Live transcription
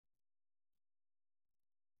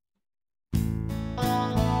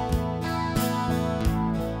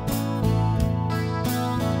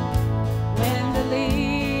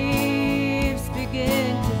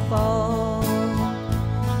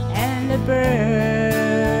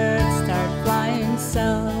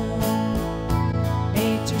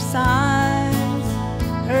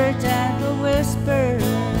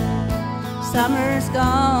summer's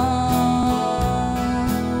gone.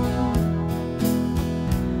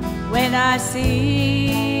 When I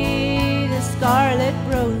see the scarlet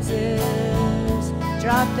roses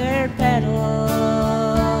drop their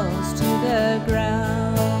petals to the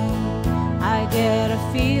ground, I get a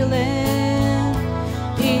feeling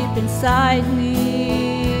deep inside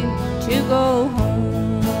me to go home.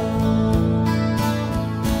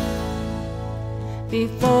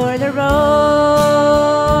 Before the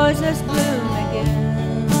roses bloom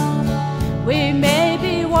again, we may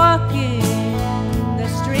be walking the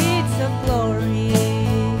streets of glory,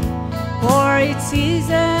 for each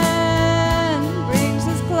season brings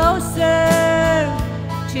us closer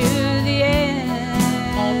to the end.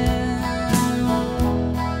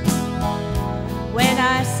 When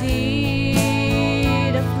I see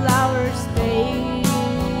the flowers fade,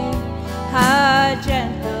 how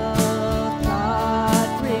gentle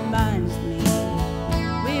thought reminds me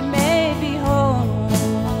we may be home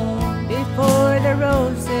before the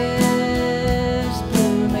roses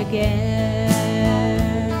bloom again.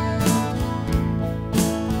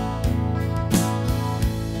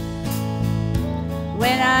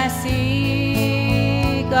 When I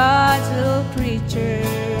see God's little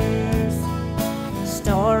creatures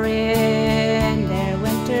storing their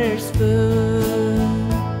winter spoon,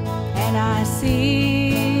 and I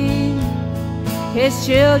see His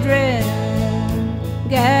children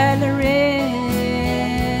gathering,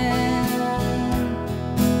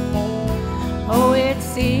 oh, it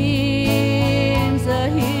seems I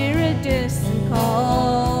hear a distant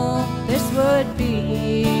call. This would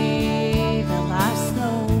be the last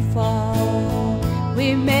snowfall.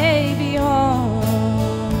 We may be home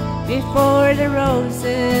before the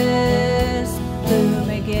roses bloom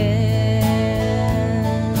again.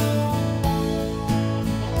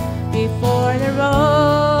 Before the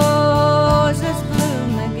roses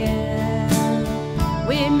bloom again,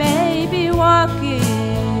 we may be walking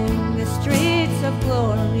the streets of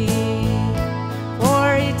glory,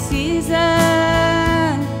 for each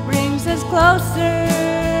season brings us closer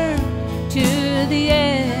to the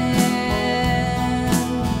end.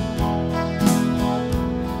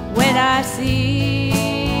 When I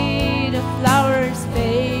see the flowers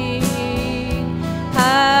fade,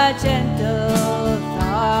 how gentle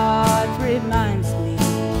thought reminds me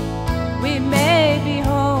we may be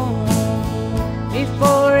home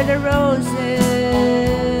before the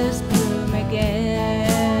roses bloom again.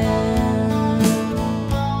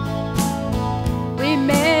 We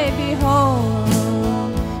may be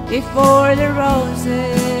home before the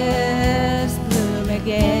roses bloom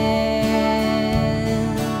again.